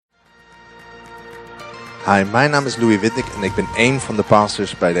Hi, mijn naam is Louis Wittek en ik ben één van de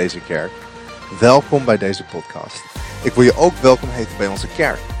pastors bij deze kerk. Welkom bij deze podcast. Ik wil je ook welkom heten bij onze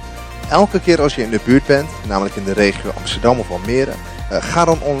kerk. Elke keer als je in de buurt bent, namelijk in de regio Amsterdam of Almere, ga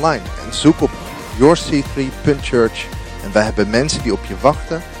dan online en zoek op yourc3.church. En wij hebben mensen die op je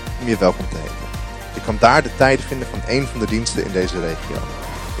wachten om je welkom te heten. Je kan daar de tijden vinden van één van de diensten in deze regio.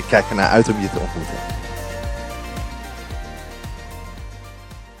 Ik kijk ernaar uit om je te ontmoeten.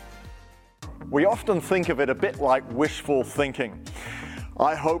 We often think of it a bit like wishful thinking.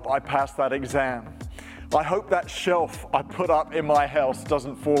 I hope I pass that exam. I hope that shelf I put up in my house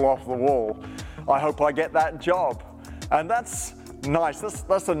doesn't fall off the wall. I hope I get that job. And that's nice.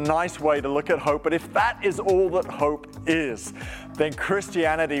 That's a nice way to look at hope. But if that is all that hope is, then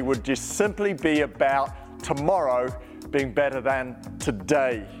Christianity would just simply be about tomorrow being better than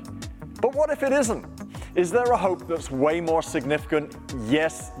today. But what if it isn't? Is there a hope that's way more significant?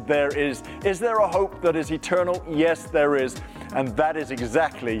 Yes, there is. Is there a hope that is eternal? Yes, there is. And that is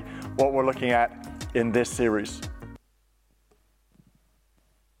exactly what we're looking at in this series.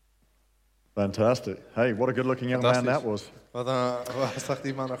 Fantastic. Hey, what a good-looking young man that was. Wat zag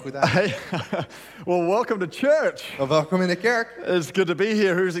die man er goed uit. Hey, well, welcome to church. Welkom in de kerk. It's good to be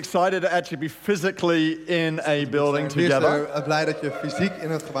here. Who's excited to actually be physically in a building together? Blij dat je fysiek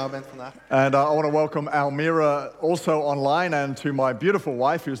in het gebouw bent vandaag. And I want to welcome Almira also online and to my beautiful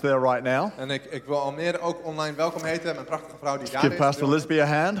wife who's there right now. En ik wil Almere ook online welkom heten. Mijn prachtige vrouw die daar is. Give Pastor Lisby a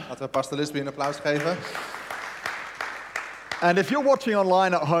hand. Laten we Pastor Lisby een applaus geven. And if you're watching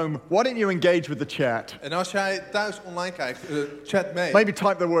online at home, why don't you engage with the chat? En als jij thuis online kijkt, chat mee. Maybe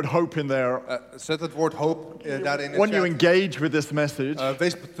type the word hope in there. Zet het woord hoop daarin in de When chat. you engage with this message.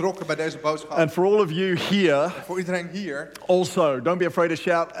 Wees betrokken bij deze boodschap. And for all of you here, voor iedereen hier, also, don't be afraid to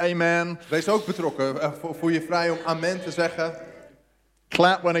shout amen. Wees ook betrokken. Voel je vrij om amen te zeggen.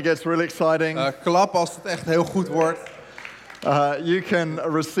 Clap when it gets really exciting. Klap als het echt heel goed wordt. You can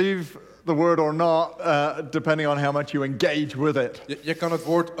receive the word or not, depending on how much you engage with it. Je kan het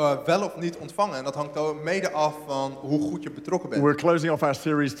woord wel of niet ontvangen. En dat hangt ook mede af van hoe goed je betrokken bent. We're closing off our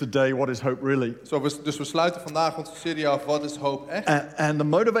series today, What is Hope Really? Dus we sluiten vandaag onze serie af, Wat is hoop echt? And the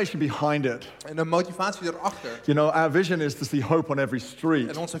motivation behind it. En de motivatie erachter. You know, our vision is to see hope on every street.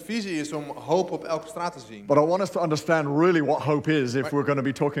 En onze visie is om hoop op elke straat te zien. But I want us to understand really what hope is if we're going to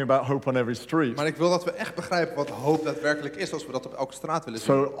be talking about hope on every street. Maar ik wil dat we echt begrijpen wat hoop daadwerkelijk is als we dat op elke straat willen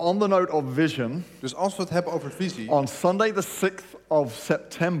zien. So on the note of vision, dus als we het hebben over visie, on Sunday the 6th of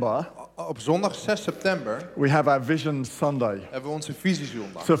September, op zondag 6 september, we have our Vision Sunday. Hebben we onze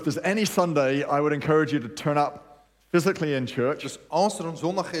visiezondag. So if there's any Sunday, I would encourage you to turn up physically in church. Dus als er een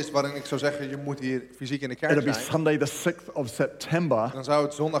zondag is waarin ik zou zeggen je moet hier fysiek in de kerk It'll be zijn, Sunday the 6th of September. Dan zou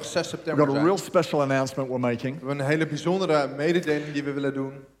het zondag 6 We've september got a zijn. real special announcement we're making. We hebben een hele bijzondere mededeling die we willen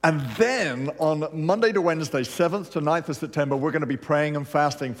doen. And then on Monday to Wednesday, 7th to 9th of September, we're going to be praying and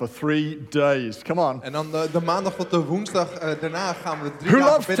fasting for 3 days. Come on. En dan de maandag tot de woensdag daarna gaan we 3 Who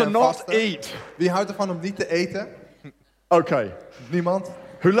dagen loves bidden to en not vasten. eat? Wie houdt ervan om niet te eten? Okay. Niemand.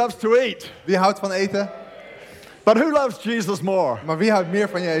 Who loves to eat? Wie houdt van eten? But who loves Jesus more? Maar wie houdt meer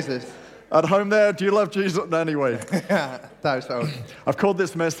van Jezus? At home there, do you love Jesus? Anyway. Ja, thuis ook. I've called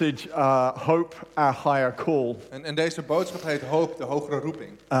this message Hope, Our Higher Call. En deze boodschap heet Hoop, de hogere roeping.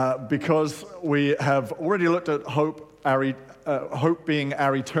 Because we have already looked at hope, hope being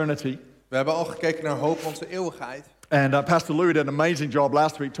our eternity. We hebben al gekeken naar hoop, onze eeuwigheid. And Pastor Louis did an amazing job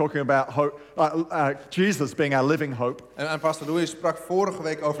last week talking about hope, Jesus being our living hope. En Pastor Louis sprak vorige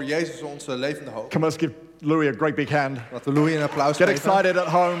week over Jezus, onze levende hoop. Come on, let's give Louis a great big hand. Laten we Louis een applaus Get geven. excited at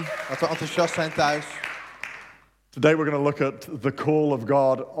home. Laten we enthousiast zijn thuis. Today we're going to look at the call of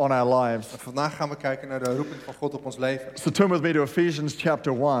God on our lives. En vandaag gaan we kijken naar de roeping van God op ons leven. So turn with me to Ephesians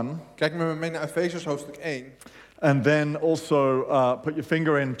chapter 1. Kijk met me mee naar Efesiërs hoofdstuk 1. And then also put your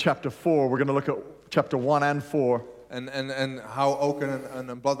finger in chapter 4. We're going to look at chapter 1 and 4. En hou ook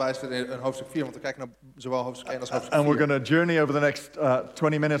een bladwijzer in hoofdstuk 4, want we kijken naar zowel hoofdstuk 1 als hoofdstuk 4. And we're going to journey over the next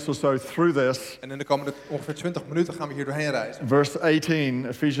 20 minutes or so through this. En in de komende ongeveer 20 minuten gaan we hier doorheen reizen. Verse 18,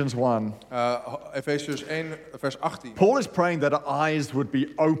 Ephesians 1. Efesiërs 1, vers 18. Paul is praying that our eyes would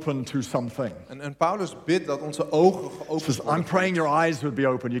be open to something. En Paulus bidt dat onze ogen He geopend says, worden. I'm praying your eyes would be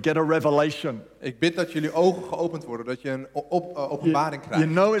open. You get a revelation. Ik bid dat jullie ogen geopend worden, dat je een openbaring You krijgt.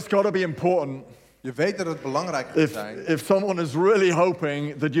 know it's got to be important. Je weet dat het belangrijk gaat zijn. If someone is really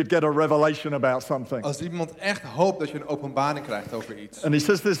hoping that you'd get a revelation about something. Als iemand echt hoopt dat je een openbaring krijgt over iets. And he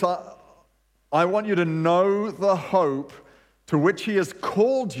says this, I want you to know the hope to which he has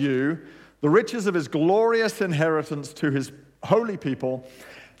called you, the riches of his glorious inheritance to his holy people,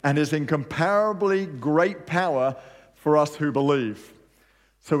 and his incomparably great power for us who believe.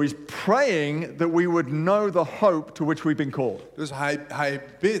 So he's praying that we would know the hope to which we've been called. Dus hij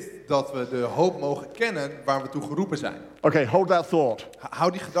bidt dat we de hoop mogen kennen waar we toe geroepen zijn. Okay, hold that thought.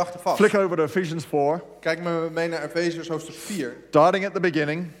 Hou die gedachte vast. Flick over to Ephesians 4. Kijk me mee naar Efeziërs hoofdstuk 4. Starting at the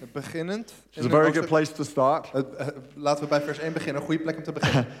beginning. Beginnend. It's a very good place to start. Laten we bij vers 1 beginnen. Een goede plek om te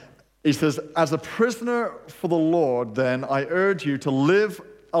beginnen. He says, as a prisoner for the Lord, then I urge you to live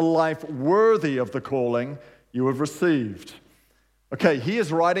a life worthy of the calling you have received. Okay, he is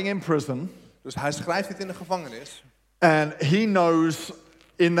writing in prison. Dus hij schrijft dit in de gevangenis. And he knows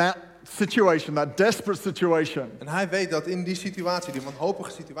in that situation, that desperate situation, En hij weet dat in die situatie, die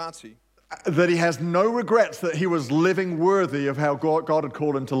wanhopige situatie, that he has no regrets that he was living worthy of how God had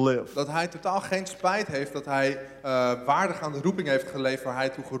called him to live. dat hij totaal geen spijt heeft dat hij waardig aan de roeping heeft geleefd waar hij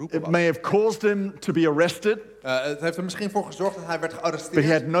toe geroepen It was. may have caused him to be arrested, Het heeft er misschien voor gezorgd dat hij werd but he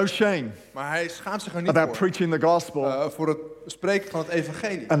gearresteerd. had no shame Maar hij schaamt zich er niet about voor. preaching the gospel Voor het spreken van het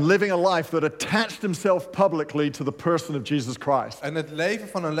evangelie. and living a life that attached himself publicly to the person of Jesus Christ. En het leven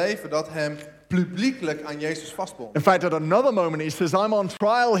van een leven dat hem publiekelijk aan Jezus vastbond. In fact, at another moment, he says, I'm on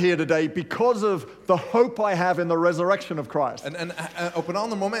trial here today because of the hope I have in the resurrection of Christ. En op een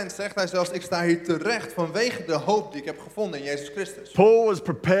ander moment zegt hij zelfs, ik sta hier terecht vanwege de hoop die ik heb gevonden in Jezus Christus. Paul was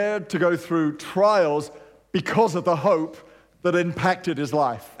prepared to go through trials because of the hope that impacted his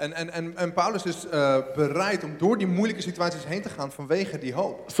life. En Paulus is bereid om door die moeilijke situaties heen te gaan vanwege die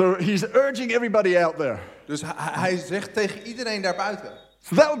hoop. So he's urging everybody out there. Dus hij zegt tegen iedereen daarbuiten.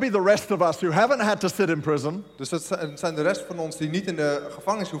 So that would be the rest of us who haven't had to sit in prison, Dus dat zijn de rest van ons die niet in de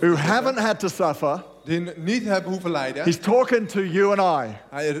gevangenis hoeven who te zitten, haven't had to suffer. die niet hebben hoeven lijden. He's talking to you and I.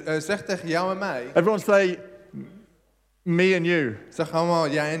 Hij zegt tegen jou en mij, Everyone say, me and you. zeg allemaal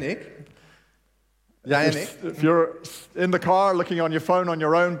jij en ik. Jij en ik. If you're in the car looking on your phone on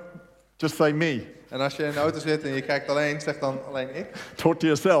your own, just say me. En als je in de auto zit en je kijkt alleen, zeg dan alleen ik. Talk to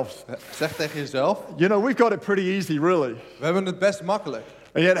yourselves. Zeg tegen jezelf, You know, we've got it pretty easy, really. we hebben het best makkelijk.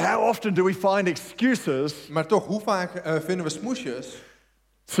 And yet, how often do we find excuses Maar toch, hoe vaak vinden we smoesjes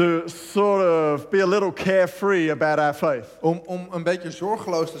to sort of be a little carefree about our faith? om een beetje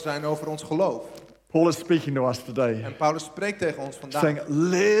zorgeloos te zijn over ons geloof? Paul is speaking to us today, En Paulus spreekt tegen ons vandaag. saying,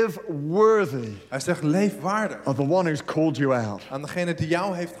 live worthy Hij zegt, leef waardig of the one who's called you out. aan degene die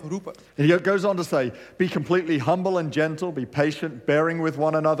jou heeft geroepen. And he goes on to say, be completely humble and gentle, be patient, bearing with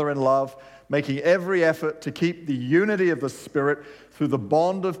one another in love, making every effort to keep the unity of the Spirit through the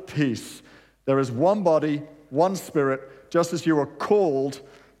bond of peace. There is one body, one Spirit, just as you were called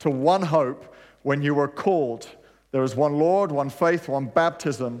to one hope when you were called. There is one Lord, one faith, one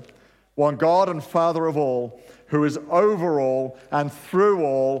baptism, one God and Father of all, who is over all and through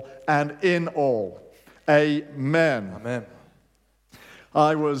all and in all. Amen. Amen.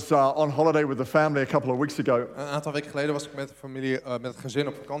 I was on holiday with the family a couple of weeks ago, Een aantal weken geleden was ik met de familie, met het gezin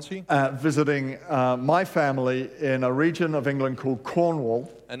op vakantie. visiting my family in a region of England called Cornwall.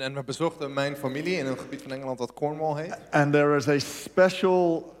 En we bezochten mijn familie in een gebied van Engeland dat Cornwall heet. And there is a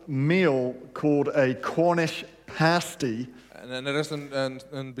special meal called a Cornish pasty En er is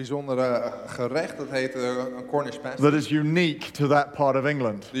een bijzondere gerecht, dat heet een Cornish pasty. that is unique to that part of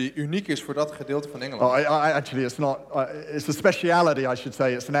England. Die uniek is voor dat gedeelte van Engeland. Oh, actually, it's not. It's a speciality, I should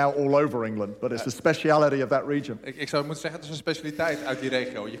say. It's now all over England, but it's a speciality of that region. Ik zou moeten zeggen, het is een specialiteit uit die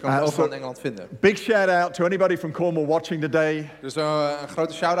regio. Je kan het overal in Engeland vinden. Big shout out to anybody from Cornwall watching today. Dus een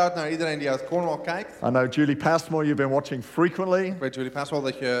grote shout-out naar iedereen die uit Cornwall kijkt. I know Julie Passmore, you've been watching frequently. Ik weet jullie pas wel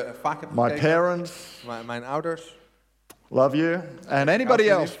dat je vaak hebt My gekeken. parents, Mijn ouders. love you. And anybody Absolutely.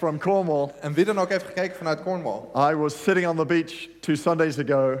 else from Cornwall. En wie dan ook heeft gekeken vanuit Cornwall. I was sitting on the beach 2 Sundays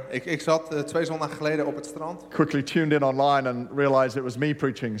ago, Ik zat 2 zondagen geleden op het strand. quickly tuned in online and realized it was me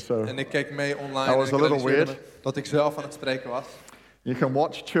preaching. So En ik keek mee online That en was ik a little realiseerde weird. me dat ik zelf aan het spreken was. you can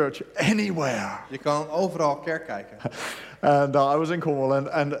watch church anywhere. Je kan overal kerk kijken. And I was in Cornwall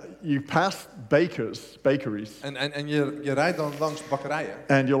and you pass bakeries. En je rijdt dan langs bakkerijen.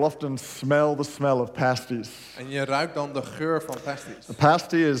 And you'll often smell the smell of pasties. En je ruikt dan de geur van pasties. A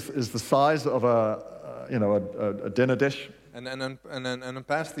pasty is the size of a dinner dish. En een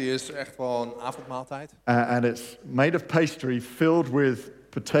pasty is echt wel een avondmaaltijd. And it's made of pastry filled with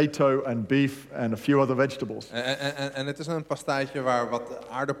potato and beef and a few other vegetables. En het is een pastijtje waar wat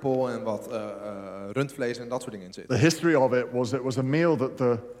aardappel en wat rundvlees en dat soort dingen in zit. The history of it was a meal that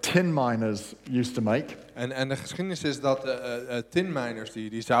the tin miners used to make. En de geschiedenis is dat tinminers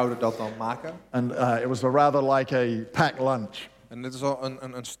die zouden dat dan maken. And it was rather like a packed lunch En dit is al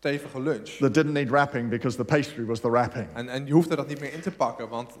een stevige lunch. that didn't need wrapping because the pastry was the wrapping. En je hoefde dat niet meer in te pakken,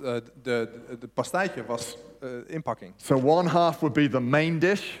 want de pastijtje was inpakking. So one half would be the main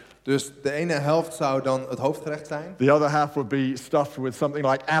dish. Dus de ene helft zou dan het hoofdgerecht zijn. The other half would be stuffed with something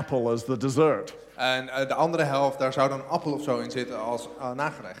like apple as the dessert. En de andere helft, daar zou dan appel of zo in zitten als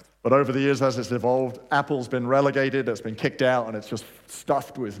nagerecht. But over the years, as it's evolved, apple's been relegated, it's been kicked out, and it's just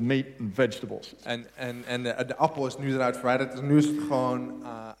stuffed with meat and vegetables. En de appel is nu eruit verwijderd. Dus nu is het gewoon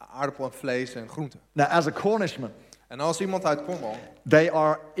aardappel en vlees en groenten. Now, as a Cornishman, En als iemand uit Cornwall, they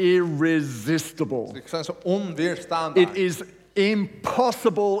are irresistible. dus zijn ze onweerstaanbaar. It is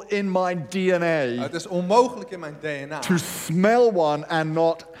impossible in my DNA Het is onmogelijk in mijn DNA to smell one and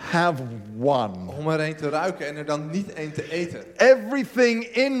not have one. om er een te ruiken en er dan niet een te eten. Everything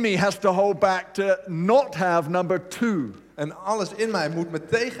in me has to hold back to not have number 2. En alles in mij moet me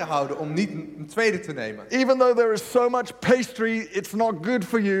tegenhouden om niet een tweede te nemen. Even though there is so much pastry, it's not good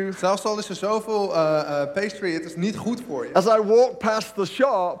for you. Zelfs al is er zoveel pastry, het is niet goed voor je. As I walk past the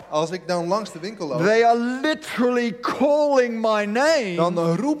shop, Als ik dan langs de winkel loop, they are literally calling my name.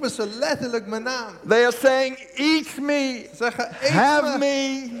 dan roepen ze letterlijk mijn naam. They are saying, eat me, Ze zeggen, eet have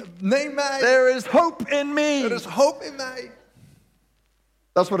me, me, neem mij, there is hope in er me. is hoop in mij.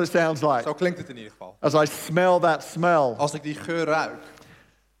 That's what it sounds like Zo klinkt het in ieder geval. as I smell that smell. Als ik die geur ruik.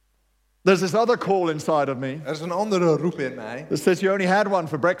 There's this other call inside of me Er is een andere roep in mij. that says you only had one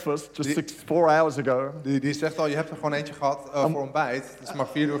for breakfast just 4 hours ago. Die zegt al, je hebt er gewoon eentje gehad voor ontbijt. Dat is maar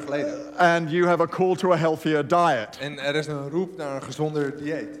 4 uur geleden. And you have a call to a healthier diet. En er is een roep naar een gezonder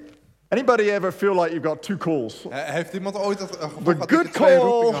dieet. Anybody ever feel like you've got 2 calls? Heeft iemand ooit het gevoel The gehad dat je good 2 call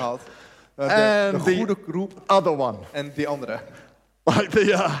roepingen had? De and the goede roep other one. en die andere. Like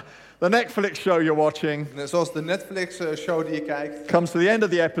the Netflix show you're watching Zoals de Netflix show die je kijkt. comes to the end of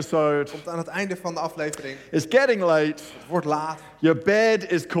the episode. Komt aan het einde van de aflevering. It's getting late. Het wordt laat. Your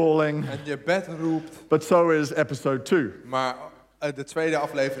bed is calling, En je bed roept. but so is episode 2. Maar de tweede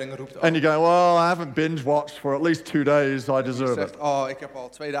aflevering roept ook. And you go, well, I haven't binge watched for at least 2 days. I Je deserve it. zegt, oh, ik heb al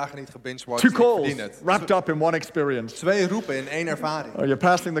 2 dagen niet gebingewatcht. 2 Ik calls verdien het. wrapped up in one experience. 2 roepen in 1 ervaring. Or you're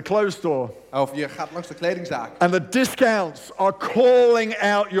passing the clothes store, Of je gaat langs de kledingzaak. and the discounts are calling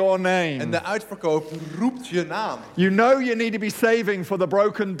out your name. En de uitverkoop roept je naam. You know you need to be saving for the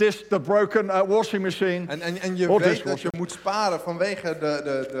broken washing machine. En je Or weet dat dishwasher. je moet sparen vanwege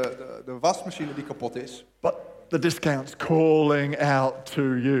de wasmachine die kapot is. But the discount's calling out to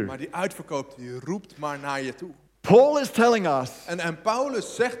you. Maar die uitverkoop die roept maar naar je toe. Paul is telling us En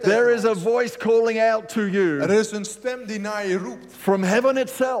Paulus zegt there tegen is a ons, voice calling out to er you is een stem die naar je roept. from heaven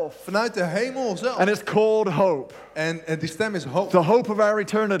itself, Vanuit de hemel zelf. and it's called hope. En die stem is hoop. The hope of our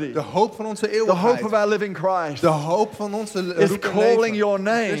eternity, De hoop van onze the hope eeuwigheid. of our living Christ. De hoop van onze Is roep en calling leven. your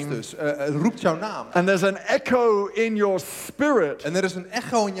name. Christus roept jouw naam. And there's an echo in your spirit En er is een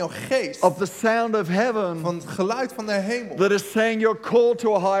echo in jouw geest of the sound of heaven van het geluid van de hemel. that is saying you're called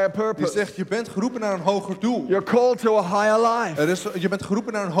to a higher Die purpose. zegt, je bent geroepen naar een hoger doel. You're called to a higher life. Je bent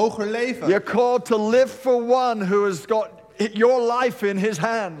geroepen naar een hoger leven. You're called to live for one who has got your life in his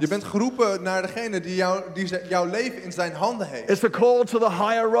hands. Je bent geroepen naar degene die jouw leven in zijn handen heeft. It's a call to the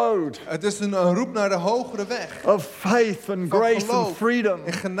higher road Het is een roep naar de hogere weg. of faith and Van grace and geloof freedom.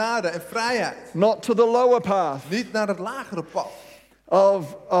 en genade en vrijheid. Not to the lower path Niet naar het lagere pad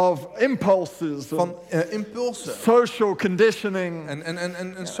of impulses van and impulsen social conditioning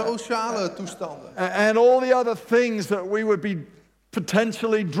en sociale toestanden. and all the other things that we would be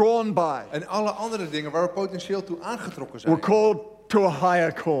potentially drawn by. En alle andere dingen waar we potentieel toe aangetrokken We're zijn. called to a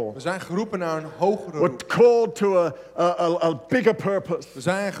higher call. We zijn geroepen naar een hogere We're roep. called to a bigger purpose. We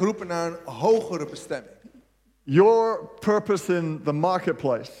zijn geroepen naar een hogere bestemming. Your purpose in the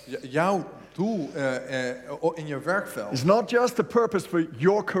marketplace Jouw doel in je werkveld is not just a purpose for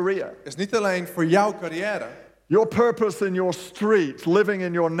your career. is niet alleen voor jouw carrière. Your purpose in your street, living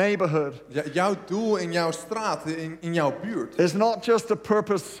in your neighborhood, Jouw doel in jouw straat, in jouw buurt. is not just a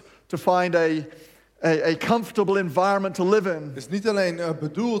purpose to find a comfortable environment to live in. is niet alleen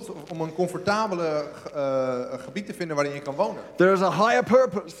bedoeld om een comfortabele gebied te vinden waarin je kan wonen. There is a higher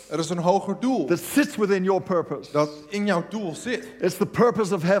purpose Er is een hoger doel that sits within your purpose. dat in jouw doel zit. It's the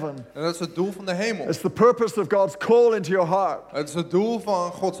purpose of heaven. En dat is het doel van de hemel. It's the purpose of God's call into your heart, Het is het doel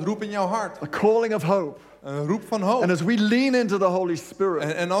van Gods roep in jouw hart. a calling of hope. Een roep van hoop. And as we lean into the Holy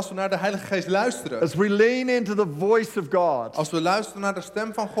Spirit, En als we naar de Heilige Geest luisteren, as we lean into the voice of God, als we luisteren naar de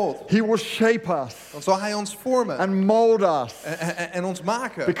stem van God, He will shape us dan zal Hij ons vormen and mold us. en ons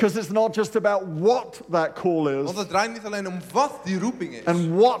maken. Because it's not just about what that call Want is het draait niet alleen om wat die roeping is and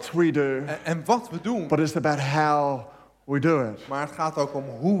what we do, en wat we doen, but it's about how we do it. maar het gaat ook om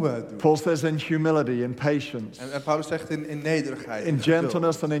hoe we het doen. Paul says in humility, in patience, En Paulus zegt in nederigheid, in geduld,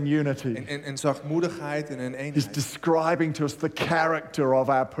 gentleness and in unity. in zachtmoedigheid en in He's eenheid. describing to us the character of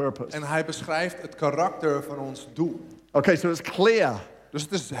our purpose. En hij beschrijft het karakter van ons doel. Okay, so it's clear Dus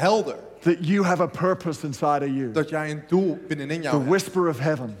het is helder that you have a purpose inside of you. dat jij een doel binnenin jou The hebt. whisper of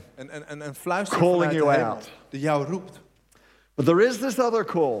heaven. Een fluister Calling vanuit de you hemel out. die jou roept. But there is this other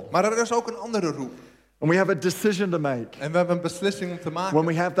call. Maar er is ook een andere roep. And we have a decision to make. En we hebben een beslissing om te maken. When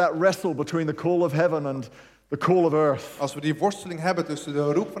we have that wrestle between the call of heaven and the call of earth. Als we die worsteling hebben tussen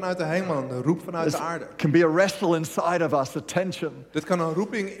de roep vanuit de hemel en de roep vanuit de aarde. It can be a wrestle inside of us, a tension. Dit kan een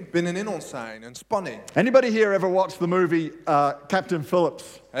roeping binnenin ons zijn, een spanning. Anybody here ever watched the movie Captain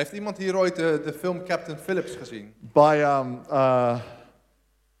Phillips? Heeft iemand hier ooit de film Captain Phillips gezien? By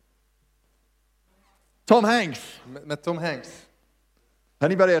Tom Hanks. Met Tom Hanks.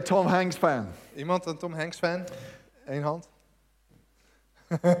 Anybody a Tom Hanks fan? Iemand een Tom Hanks fan? Eén hand.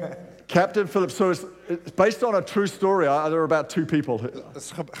 Captain Phillips, so it's based on a true story. There are about 2 people. Het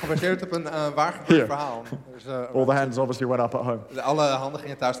is gebaseerd op een waar gebeurd verhaal. Dus, All the hands obviously went up at home. alle handen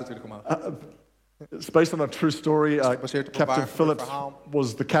gingen thuis natuurlijk omhoog. It's based on a true story. gebaseerd op een Captain waar gebeurd Phillips verhaal.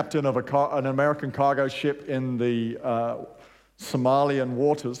 was the captain of an American cargo ship in the Somalian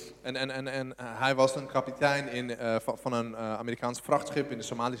waters. En hij was een kapitein van een Amerikaans vrachtschip in de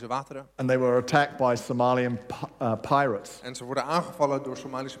Somalische wateren. And they were attacked by Somalian pirates. En ze worden aangevallen door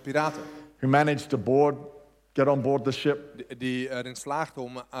Somalische piraten. Who managed to get on board the ship. Die erin slaagden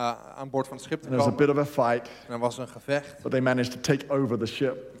om aan boord van het schip te And there was a komen. bit of a fight. En er was een gevecht. But they managed to take over the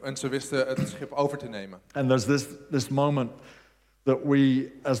ship. En ze wisten het schip over te nemen. And there's this moment that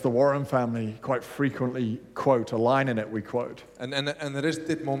we, as the Warren family, quite frequently quote, a line in it we quote. En er is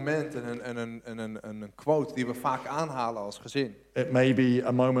dit moment en een quote die we vaak aanhalen als gezin. It may be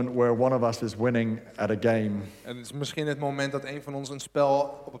a moment where one of us is winning at a game. En het is misschien het moment dat een van ons een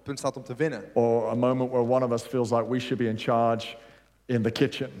spel op het punt staat om te winnen. Or a moment where one of us feels like we should be in charge in the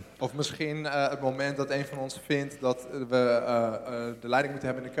kitchen. Of misschien het moment dat een van ons vindt dat we de leiding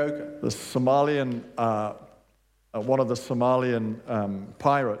moeten hebben in de keuken. The Somalian, one of the Somalian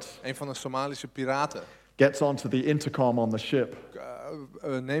pirates Een van de Somalische piraten gets onto the intercom on the ship.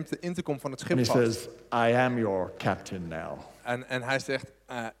 Neemt de intercom van het schip And he vast. says, I am your captain now. En hij zegt,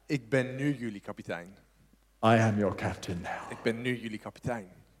 ik ben nu jullie kapitein. I am your captain now. Ik ben nu jullie kapitein.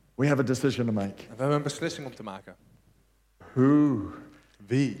 We have a decision to make. En we hebben een beslissing om te maken.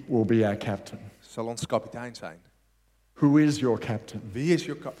 Wie will be our captain? Zal ons kapitein zijn? Who is your captain? Wie is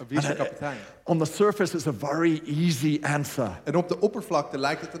je kapitein? On the surface, it's a very easy answer. En op de oppervlakte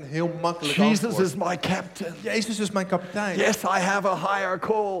lijkt het een heel makkelijk Jesus antwoord. is my captain. Jezus is mijn kapitein. Yes, I have a higher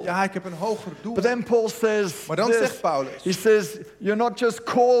call. Ja, ik heb een hoger doel. But then Paul says Maar dan this. zegt Paulus, He says, you're not just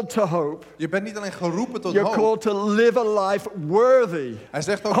called to hope. je bent niet alleen geroepen tot You're hoop. called to live a life worthy Hij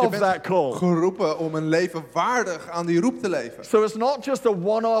zegt ook, je of that bent call. geroepen om een leven waardig aan die roep te leven. So it's not just a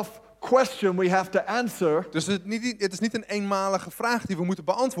one-off question we have to answer. Dus het is niet een eenmalige vraag die we moeten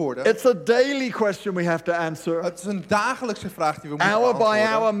beantwoorden. It's a daily question we have to answer. Het is een dagelijkse vraag die we moeten Hour by beantwoorden.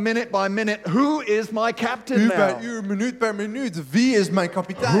 hour, minute by minute. Who is my captain Uur bij now? uur, minuut per minuut. Wie is mijn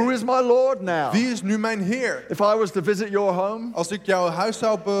kapitein? Who is my Lord now? Wie is nu mijn Heer? If I was to visit your home, Als ik jouw huis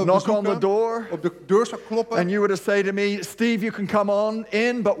zou knock on the bezoeken, door, op de deur zou kloppen. and you were to say to me, Steve, you can come on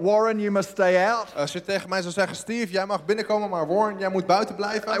in, but Warren, you must stay out. Als je tegen mij zou zeggen, Steve, jij mag binnenkomen, maar Warren, jij moet buiten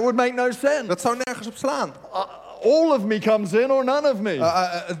blijven. It would make no sense. Dat zou nergens op slaan. All of me comes in or none of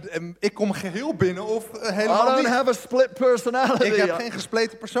me. Ik kom geheel binnen of I helemaal don't niet. have a split personality. Ik heb geen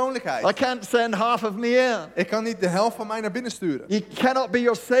gespleten persoonlijkheid. I can't send half of me in. Ik kan niet de helft van mij naar binnen sturen. He cannot be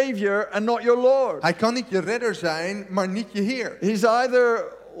your savior and not your Lord. Hij kan niet je redder zijn, maar niet je Heer. He's either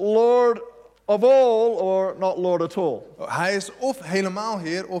Lord of all or not Lord at all. Hij is of helemaal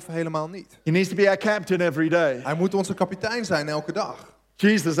Heer of helemaal niet. He needs to be our captain every day. Hij moet onze kapitein zijn elke dag.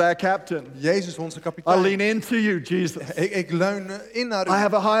 Jesus, our captain. Jezus onze I kapitein. lean into you, Jesus. Ik leun in naar I u.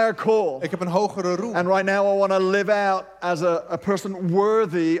 have a higher call. Ik heb een hogere roep. And right now I want to live out as a person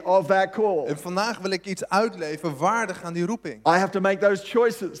worthy of that call. En vandaag wil ik iets uitleven waardig aan die roeping. I have to make those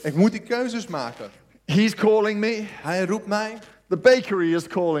choices. Ik moet die keuzes maken. He's calling me. Hij roept mij The bakery is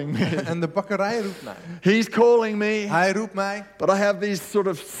calling me. en de bakkerij roept mij. He's calling me. Hij roept mij. But I have these sort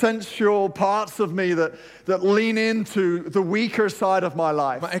of sensual parts of me that lean into the weaker side of my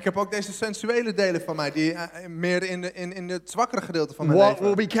life. Maar ik heb ook deze sensuele delen van mij die meer in het zwakkere gedeelte van mijn What will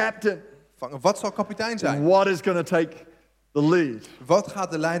leven be captain? vangen. Wat zal kapitein zijn? What is going to take the lead? Wat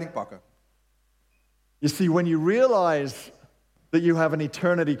gaat de leiding pakken? You see, when you realize that you have an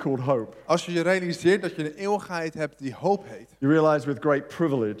eternity called hope, Als je je realiseert dat je een eeuwigheid hebt die hoop heet, you realize with great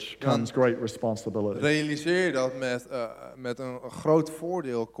privilege comes great responsibility. realiseer je dat met een groot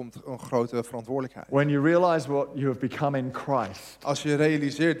voordeel komt een grote verantwoordelijkheid. When you realize what you have become in Christ, Als je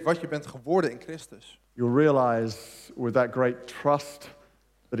realiseert wat je bent geworden in Christus, you realize with that great trust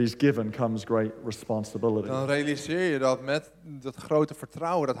that he's given comes great responsibility. dan realiseer je dat met dat grote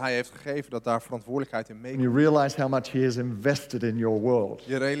vertrouwen dat hij heeft gegeven, dat daar verantwoordelijkheid in And meekomt. you realize how much he has invested in your world.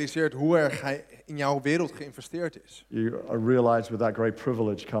 Je realiseert hoe erg hij in jouw wereld geïnvesteerd is. You realize with that great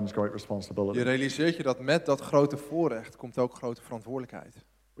privilege comes great Je responsibility. realiseert je dat met dat grote voorrecht komt ook grote verantwoordelijkheid.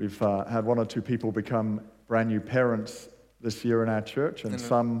 We've had one or two people become brand new parents this year in our church, and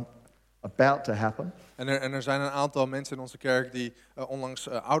some about to happen. En er zijn een aantal mensen in onze kerk die onlangs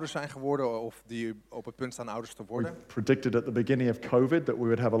ouders zijn geworden of die op het punt staan ouders te We worden. predicted at the beginning of COVID that we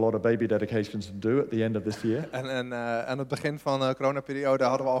would have a lot of baby dedications to do at the end of this year. En aan het begin van de coronaperiode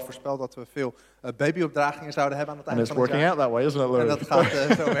hadden we al voorspeld dat we veel babyopdragingen zouden hebben aan het And einde it's van het working jaar. out that way, isn't it, En dat Lou?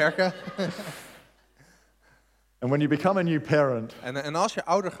 gaat zo werken. And when you become a new parent, En als je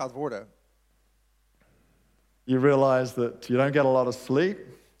ouder gaat worden, you realize that you don't get a lot of sleep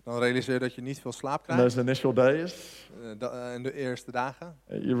dan realiseer je dat je niet veel slaap in krijgt those initial days. in de eerste dagen.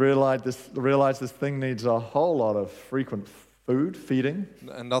 You realize this thing needs a whole lot of frequent food, feeding.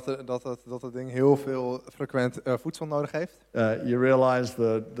 En dat het ding heel veel frequent voedsel nodig heeft. You realize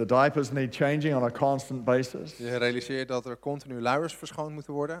the diapers need changing on a constant basis. Je realiseert dat er continu luiers verschoond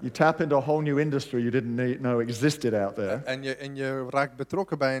moeten worden. You tap into a whole new industry you didn't know existed out there. En je raakt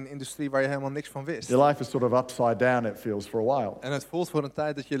betrokken bij een industrie waar je helemaal niks van wist. Your life is sort of upside down, it feels, for a while. En het voelt voor een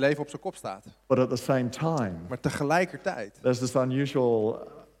tijd dat je leven op zijn kop staat. But at the same time, Maar tegelijkertijd there's this unusual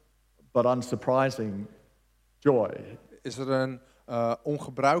but unsurprising joy. is er een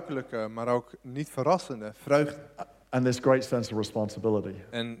ongebruikelijke, maar ook niet verrassende vreugde. And this great sense of responsibility.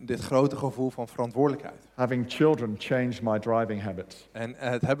 En dit grote gevoel van verantwoordelijkheid. Having children changed my driving habits. En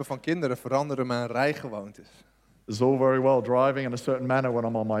het hebben van kinderen veranderen mijn rijgewoontes. It's all very well driving in a certain manner when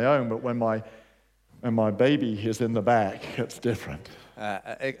I'm on my own, but when my baby is in the back, it's different.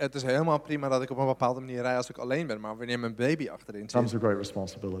 Het is helemaal prima dat ik op een bepaalde manier rij als ik alleen ben, maar wanneer mijn baby achterin Comes zit, a great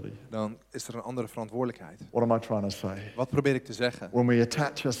responsibility. dan is er een andere verantwoordelijkheid. What am I trying to say? Wat probeer ik te zeggen? When we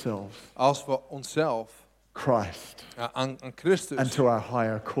attach ourselves Als we onszelf Christ aan and Christus to our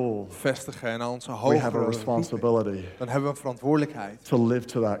higher call, vestigen en aan onze we have a hogere roeping, responsibility dan hebben we een verantwoordelijkheid to live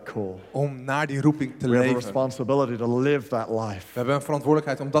to that call. om naar die roeping te We have a leven. responsibility to live that We life. hebben een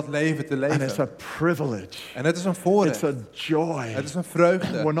verantwoordelijkheid om dat leven te And it's a leven. privilege. En het is een It's voorrecht. a joy. Het is een We're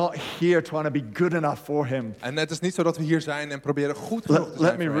vreugde. not here trying to be good enough for Him. En het is niet zo dat we hier zijn en proberen goed genoeg te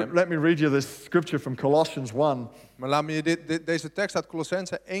zijn voor hem. Let me read you this scripture from Colossians 1. Maar laat me je deze tekst uit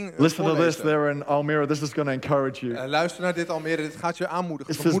Colossense 1 Listen to this voorlezen. there in Almere. This is going to encourage you. Luister naar dit Almere, dit gaat je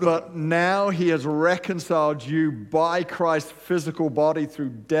aanmoedigen. It says, vermoedigen. but now He has reconciled you by Christ's physical body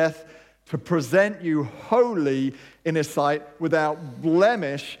through death to present you holy in His sight without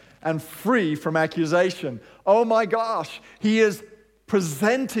blemish and free from accusation. Oh my gosh, He is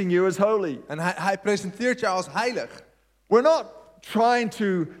presenting you as holy. En hij presenteert jou als heilig. We're not trying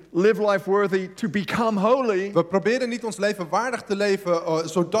to live life worthy to become holy, We proberen niet ons leven waardig te leven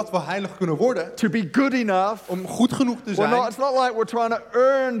zodat we heilig kunnen worden. to be good enough. Om goed genoeg te We're not, zijn. it's not like we're trying to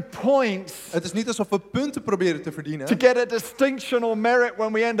earn points Het is niet alsof we punten proberen te verdienen. to get a distinction or merit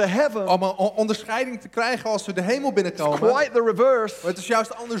when we enter heaven. Om een onderscheiding te krijgen als we de hemel binnenkomen. Quite the reverse. Maar het is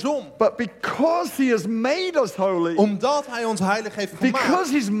juist andersom. But because He has made us holy, Omdat hij ons heilig heeft gemaakt.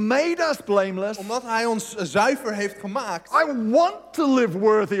 because He's made us blameless, Omdat hij ons zuiver heeft gemaakt. I want to live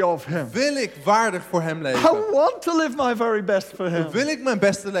worthy of Him. Wil ik waardig voor hem I leven. want to live my very best for Him. Wil ik mijn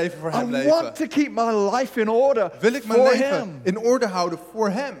beste leven voor hem I leven. want to keep my life in order Wil ik mijn for leven Him. in orde houden voor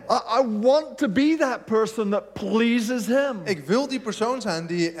hem. I want to be that person that pleases Him. Ik wil die persoon zijn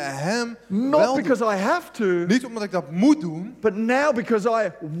die hem Not wel doet. because I have to, Niet omdat ik dat moet doen, but now because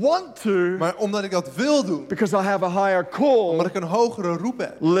I want to, maar omdat ik dat wil doen. because I have a higher Omdat call, ik een hogere roep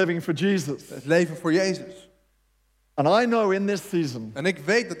heb. living for Jesus. Het leven voor Jezus. And I know in this season, En ik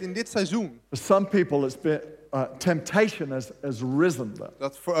weet dat in dit seizoen, for some people, it's been, temptation has risen.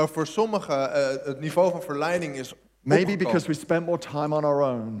 dat voor sommigen het niveau van verleiding is Maybe opgekomen. because we spend more time on our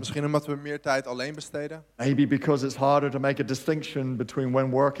own. Misschien omdat we meer tijd alleen besteden. Maybe because it's harder to make a distinction between when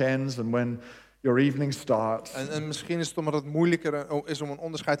work ends and when your evening starts. En misschien is het omdat het moeilijker is om een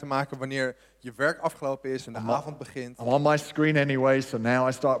onderscheid te maken wanneer je werk afgelopen is en de avond begint. I'm on my screen anyway, so now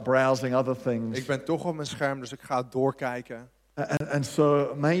I start browsing other things. Ik ben toch op mijn scherm, dus ik ga doorkijken. And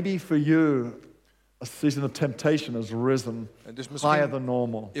so maybe for you, a season of temptation has risen En dus higher misschien than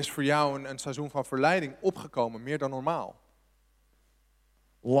normal. is voor jou een seizoen van verleiding opgekomen, meer dan normaal.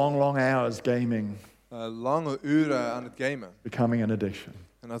 Long hours gaming, Lange uren aan het gamen. becoming an addiction.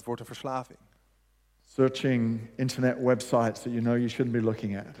 En dat wordt een verslaving. searching internet websites that you know you shouldn't be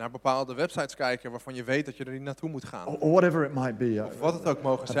looking at, Naar bepaalde websites kijken waarvan je weet dat je er niet naartoe moet gaan. or whatever it might be. Of wat het ook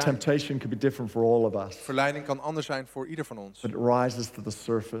mogen A zijn. temptation could be different for all of us, Verleiding kan anders zijn voor ieder van ons. but it rises to the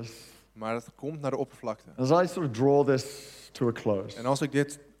surface. Maar het komt naar de oppervlakte. As I sort of draw this to a close, En als ik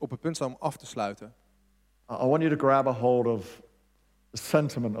dit op het punt sta om af te sluiten, I want you to grab a hold of the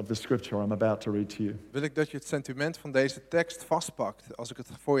sentiment of the scripture I'm about to read to you. wil ik dat je het sentiment van deze tekst vastpakt als ik het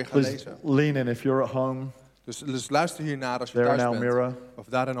voor je ga Please lezen. lean in if you're at home, Dus luister hiernaar als je there in thuis bent. Almere, Of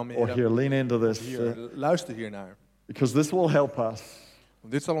daar in or Almere. here. Lean into this, Hier, luister hiernaar. because this will help us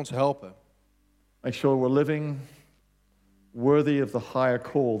Want dit zal ons helpen. make sure we're living worthy of the higher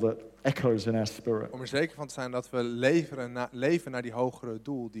call that echoes in our spirit. Om er zeker van te zijn dat we leven naar die hogere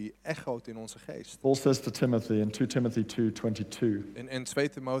doel die echoot in onze geest. Paul says to Timothy in 2 Timothy 2:22, In 2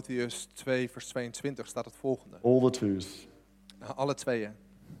 Timotheüs 2 vers 22 staat het volgende. all the twos, Alle tweeën.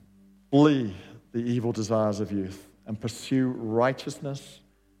 flee the evil desires of youth and pursue righteousness,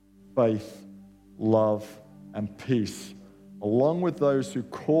 faith, love, and peace, along with those who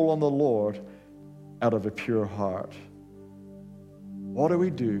call on the Lord out of a pure heart. What do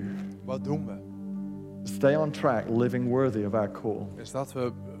we do Wat doen we? to stay on track, living worthy of our call? Is dat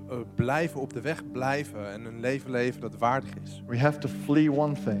we blijven op de weg blijven en een leven leven dat waardig is. We have to flee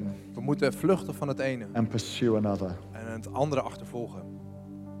one thing We moeten vluchten van het ene and pursue another. en het andere achtervolgen.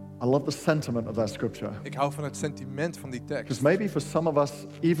 I love the sentiment of that scripture. Ik hou van het sentiment van die tekst. Because maybe for some of us,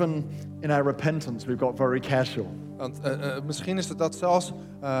 even in our repentance, we've got very casual. Want misschien is het dat zelfs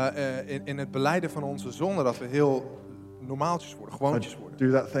in het belijden van onze zonde dat we heel normaaltjes worden, gewoontjes worden.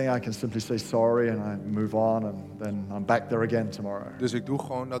 Do that thing, I can simply say sorry and I move on and then I'm back there again tomorrow. Dus ik doe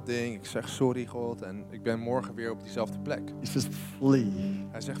gewoon dat ding, ik zeg sorry God en ik ben morgen weer op diezelfde plek. He says flee.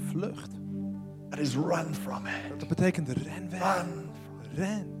 Hij zegt vlucht. That is run from it. Dat betekent ren weg.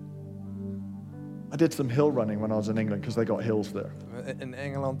 Ren. I did some hill running when I was in England because they got hills there. In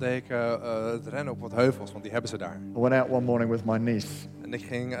Engeland deed ik het rennen op wat heuvels, want die hebben ze daar. I went out one morning with my niece. En ik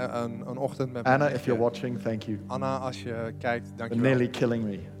ging een ochtend met mijn Anna, if nichtje. you're watching, thank you. Anna, als je kijkt, For dankjewel. nearly killing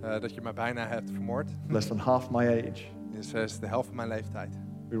me. Dat je mij bijna hebt vermoord. Less than half my age. Ze is de helft van mijn leeftijd.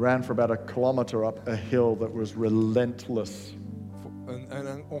 We ran for about a kilometer up a hill that was relentless.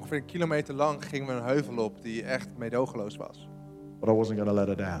 Ongeveer 1 kilometer lang gingen we een heuvel op die echt meedogenloos was. But I wasn't going to let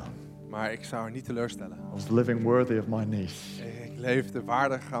her down. Maar ik zou haar niet teleurstellen. I was living worthy of my niece. Ik leefde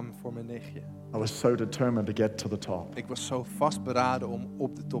waardig aan voor mijn nichtje. I was so determined to get to the top. Ik was zo vastberaden om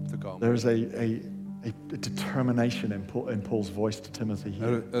op de top te komen. There is a determination in Paul's voice to Timothy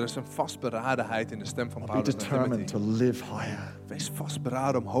here. Er is een vastberadenheid in de stem van Be Paulus naar determined Timothy. to live higher. Wees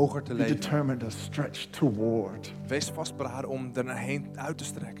vastberaden om hoger te Be leven. determined to stretch toward. Wees vastberaden om er naarheen uit te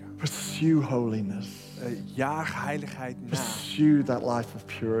strekken. Pursue holiness. Jaag heiligheid na. Pursue that life of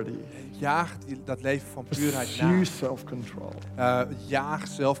purity. Jaag dat leven van puurheid na. Pursue self-control. Jaag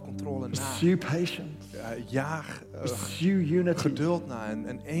zelfcontrole na. Pursue patience. Jaag Pursue unity. geduld na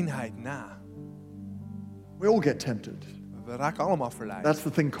en eenheid na. We all get tempted. We raken allemaal verleid. That's the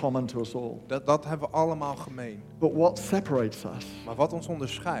thing common to us all. Dat hebben we allemaal gemeen. But what separates us Maar wat ons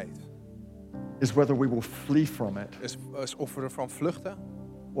onderscheidt, is whether we will flee from it. is of we ervan vluchten.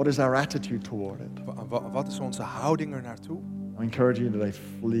 What is our attitude toward it? Wat is onze houding er naartoe? I encourage you today,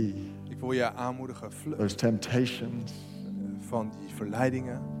 flee Ik wil je aanmoedigen, vlucht those temptations. van die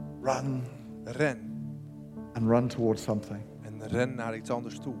verleidingen. Run Ren. and run towards something En ren naar iets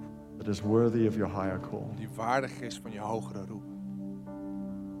anders toe. that is worthy of your higher call. Die waardig is van je hogere roep.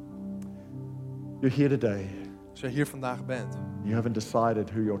 You're here today. Als je hier vandaag bent You haven't decided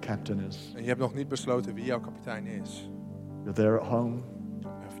who your captain is. en je hebt nog niet besloten wie jouw kapitein is. You're there at home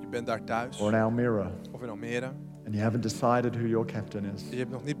Of je bent daar thuis or in Almere, of in Almere. and you haven't decided who your captain is. Je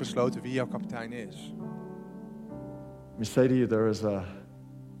hebt nog niet besloten wie jouw kapitein is. Let me say to you, there is a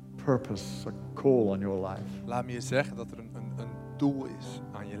purpose, a call on your life. Laat me je zeggen dat er een doel is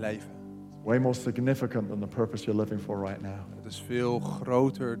aan je leven. Way more significant than the purpose you're living for right now. Het is veel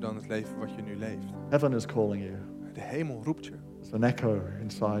groter dan het leven wat je nu leeft. Heaven is calling you. De hemel roept je. There's an echo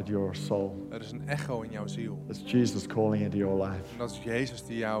inside your soul. Er is een echo in jouw ziel. It's Jesus calling into your life. En dat is Jezus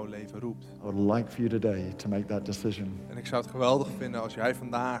die jouw leven roept. I would like for you today to make that decision. En ik zou het geweldig vinden als jij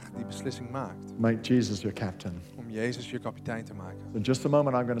vandaag die beslissing maakt. Make Jesus your captain. Om Jezus je kapitein te maken. In just a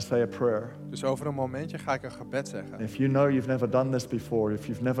moment, I'm going to say a prayer. Dus over een momentje ga ik een gebed zeggen. If you know you've never done this before, if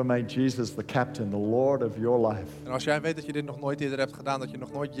you've never made Jesus the captain, the Lord of your life, En als jij weet dat je dit nog nooit eerder hebt gedaan, dat je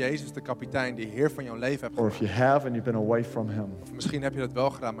nog nooit Jezus de kapitein, de Heer van jouw leven hebt or if gemaakt. you have and you've been away from Him, Of misschien heb je dat wel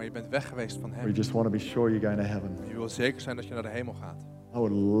gedaan, maar je bent weg geweest van or you Hem. just want to be sure you're going to heaven, Je wil zeker zijn dat je naar de hemel gaat. I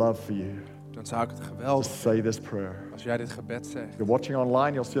would love for you dan zou ik het to geweldig say this prayer. als jij dit gebed zegt. If you're watching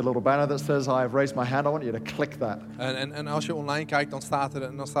online, you'll see a little banner that says, I have raised my hand. I want you to click that. En als je online kijkt, dan staat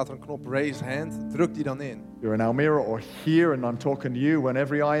er een knop Raise Hand. Druk die dan in. You're in Almere or here, and I'm talking to you. When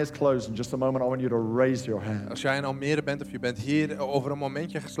every eye is closed, in just a moment, I want you to raise your hand. Als jij in Almere bent of je bent hier, over een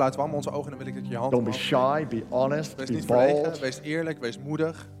momentje sluiten we allemaal onze ogen en dan wil ik dat je je hand Don't be omhoog shy, be honest, Wees be niet verlegen, bold. wees eerlijk, wees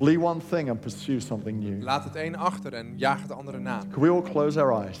moedig. Leave one thing and pursue something new. Laat het een achter en jaag het andere na. Can we all close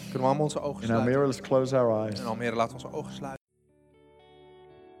our eyes? Kunnen we allemaal onze ogen In sluiten? Almere, let's close our eyes. In Almere laten we onze ogen sluiten.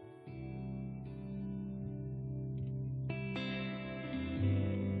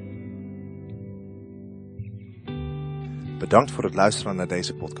 Bedankt voor het luisteren naar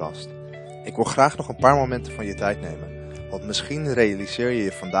deze podcast. Ik wil graag nog een paar momenten van je tijd nemen, want misschien realiseer je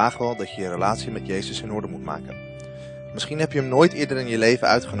je vandaag wel dat je je relatie met Jezus in orde moet maken. Misschien heb je hem nooit eerder in je leven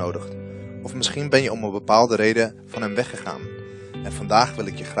uitgenodigd, of misschien ben je om een bepaalde reden van hem weggegaan. En vandaag wil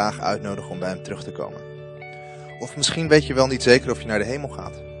ik je graag uitnodigen om bij hem terug te komen. Of misschien weet je wel niet zeker of je naar de hemel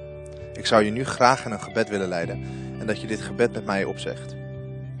gaat. Ik zou je nu graag in een gebed willen leiden en dat je dit gebed met mij opzegt.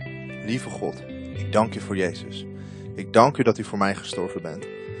 Lieve God, ik dank u voor Jezus. Ik dank u dat u voor mij gestorven bent.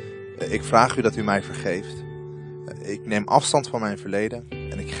 Ik vraag u dat u mij vergeeft. Ik neem afstand van mijn verleden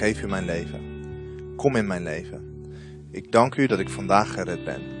en ik geef u mijn leven. Kom in mijn leven. Ik dank u dat ik vandaag gered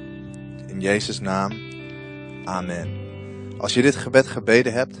ben. In Jezus' naam, amen. Als je dit gebed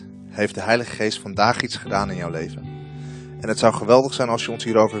gebeden hebt, heeft de Heilige Geest vandaag iets gedaan in jouw leven. En het zou geweldig zijn als je ons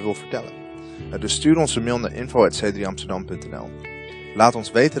hierover wil vertellen. Dus stuur ons een mail naar info@c3amsterdam.nl. Laat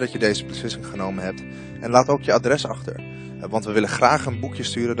ons weten dat je deze beslissing genomen hebt en laat ook je adres achter. Want we willen graag een boekje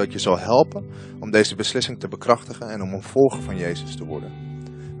sturen dat je zal helpen om deze beslissing te bekrachtigen en om een volger van Jezus te worden.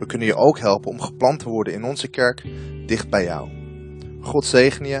 We kunnen je ook helpen om geplant te worden in onze kerk dicht bij jou. God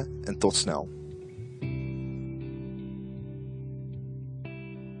zegene je en tot snel.